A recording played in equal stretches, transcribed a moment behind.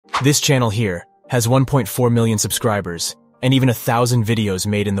This channel here has 1.4 million subscribers and even 1,000 videos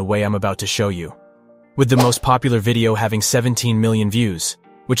made in the way I'm about to show you, with the most popular video having 17 million views,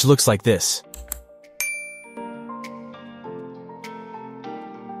 which looks like this.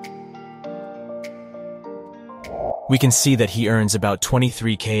 We can see that he earns about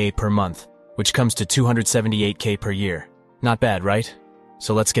 23K per month, which comes to 278K per year. Not bad, right?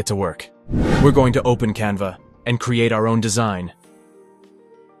 So let's get to work. We're going to open Canva and create our own design.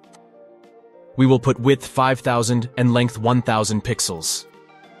 We will put width 5,000 and length 1,000 pixels.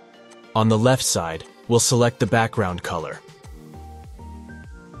 On the left side, we'll select the background color.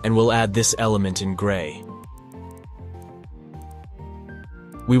 And we'll add this element in gray.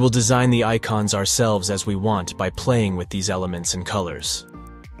 We will design the icons ourselves as we want by playing with these elements and colors.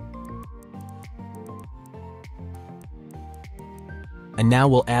 And now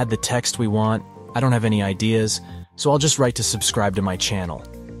we'll add the text we want. I don't have any ideas, so I'll just write to subscribe to my channel.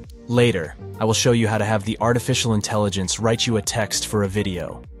 Later, I will show you how to have the artificial intelligence write you a text for a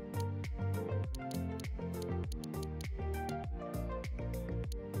video.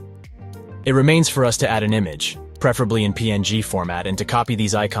 It remains for us to add an image, preferably in PNG format, and to copy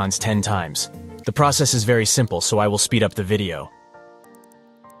these icons 10 times. The process is very simple, so I will speed up the video.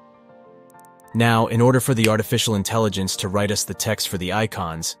 Now, in order for the artificial intelligence to write us the text for the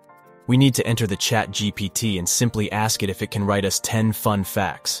icons, we need to enter the chatgpt and simply ask it if it can write us 10 fun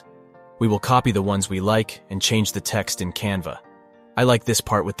facts. We will copy the ones we like and change the text in Canva. I like this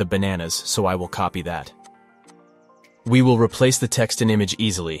part with the bananas, so I will copy that. We will replace the text and image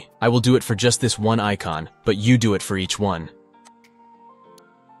easily. I will do it for just this one icon, but you do it for each one.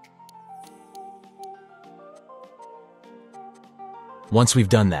 Once we've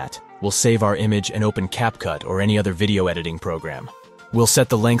done that, we'll save our image and open CapCut or any other video editing program. We'll set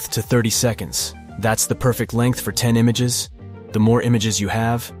the length to 30 seconds. That's the perfect length for 10 images. The more images you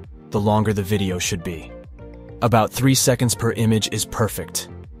have, the longer the video should be. About 3 seconds per image is perfect.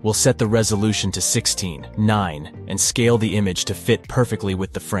 We'll set the resolution to 16:9 and scale the image to fit perfectly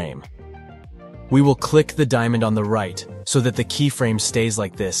with the frame. We will click the diamond on the right so that the keyframe stays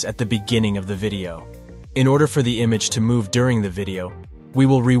like this at the beginning of the video. In order for the image to move during the video, we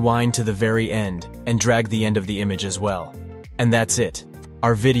will rewind to the very end and drag the end of the image as well. And that's it.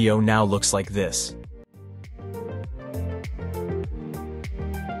 Our video now looks like this.